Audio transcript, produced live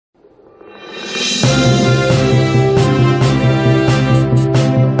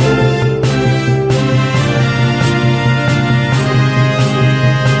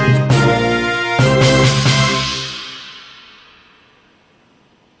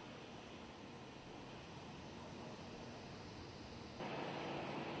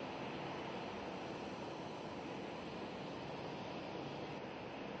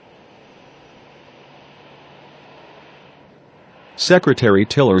Secretary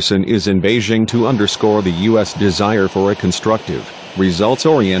Tillerson is in Beijing to underscore the U.S. desire for a constructive,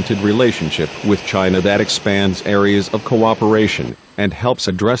 results-oriented relationship with China that expands areas of cooperation and helps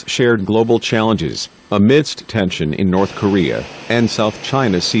address shared global challenges, amidst tension in North Korea and South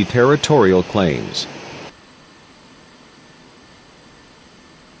China Sea territorial claims.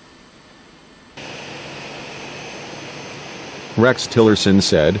 Rex Tillerson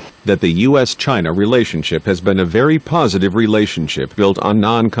said that the U.S. China relationship has been a very positive relationship built on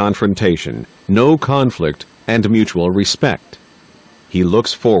non-confrontation, no conflict, and mutual respect. He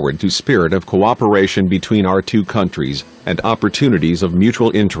looks forward to spirit of cooperation between our two countries and opportunities of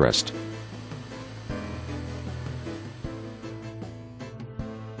mutual interest.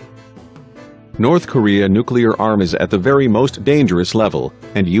 North Korea nuclear arm is at the very most dangerous level,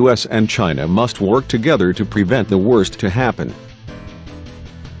 and U.S. and China must work together to prevent the worst to happen.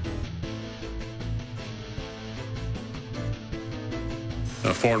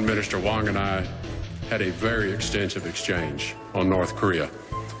 Foreign Minister Wang and I had a very extensive exchange on North Korea,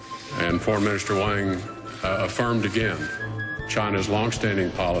 and Foreign Minister Wang affirmed again China's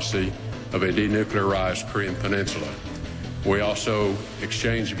longstanding policy of a denuclearized Korean peninsula. We also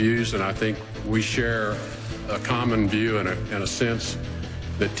exchanged views, and I think we share a common view and a sense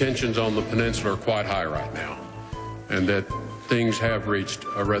that tensions on the peninsula are quite high right now, and that things have reached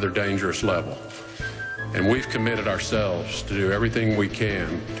a rather dangerous level. And we've committed ourselves to do everything we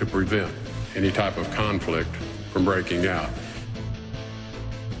can to prevent any type of conflict from breaking out.